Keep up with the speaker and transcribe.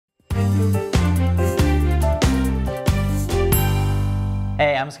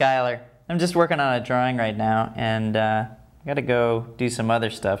I'm Skylar. I'm just working on a drawing right now, and I gotta go do some other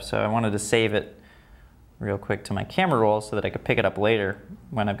stuff, so I wanted to save it real quick to my camera roll so that I could pick it up later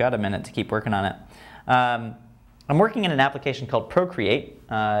when I've got a minute to keep working on it. I'm working in an application called Procreate.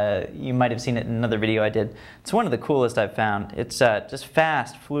 You might have seen it in another video I did. It's one of the coolest I've found. It's just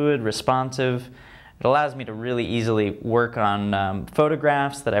fast, fluid, responsive. It allows me to really easily work on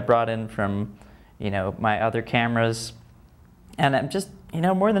photographs that I brought in from, my other cameras. And I'm just,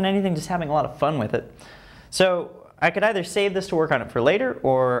 more than anything, just having a lot of fun with it. So I could either save this to work on it for later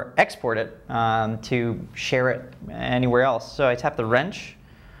or export it to share it anywhere else. So I tap the wrench.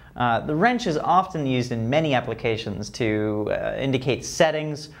 The wrench is often used in many applications to indicate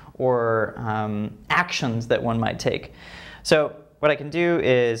settings or actions that one might take. So what I can do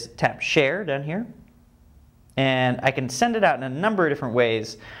is tap share down here, and I can send it out in a number of different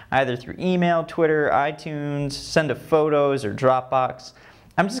ways, either through email, Twitter, iTunes, send to Photos or Dropbox.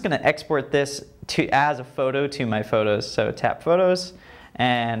 I'm just going to export this as a photo to my photos. So tap Photos,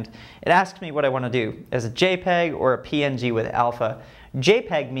 and it asks me what I want to do, as a JPEG or a PNG with alpha.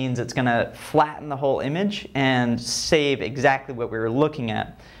 JPEG means it's going to flatten the whole image and save exactly what we were looking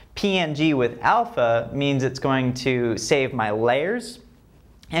at. PNG with alpha means it's going to save my layers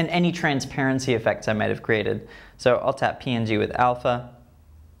and any transparency effects I might have created. So I'll tap PNG with alpha,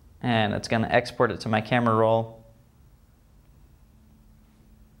 and it's going to export it to my camera roll.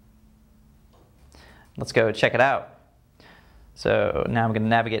 Let's go check it out. So now I'm going to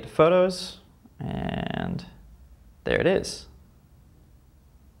navigate to Photos, and there it is.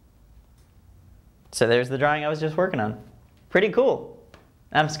 So there's the drawing I was just working on. Pretty cool.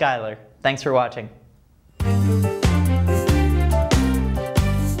 I'm Skylar. Thanks for watching.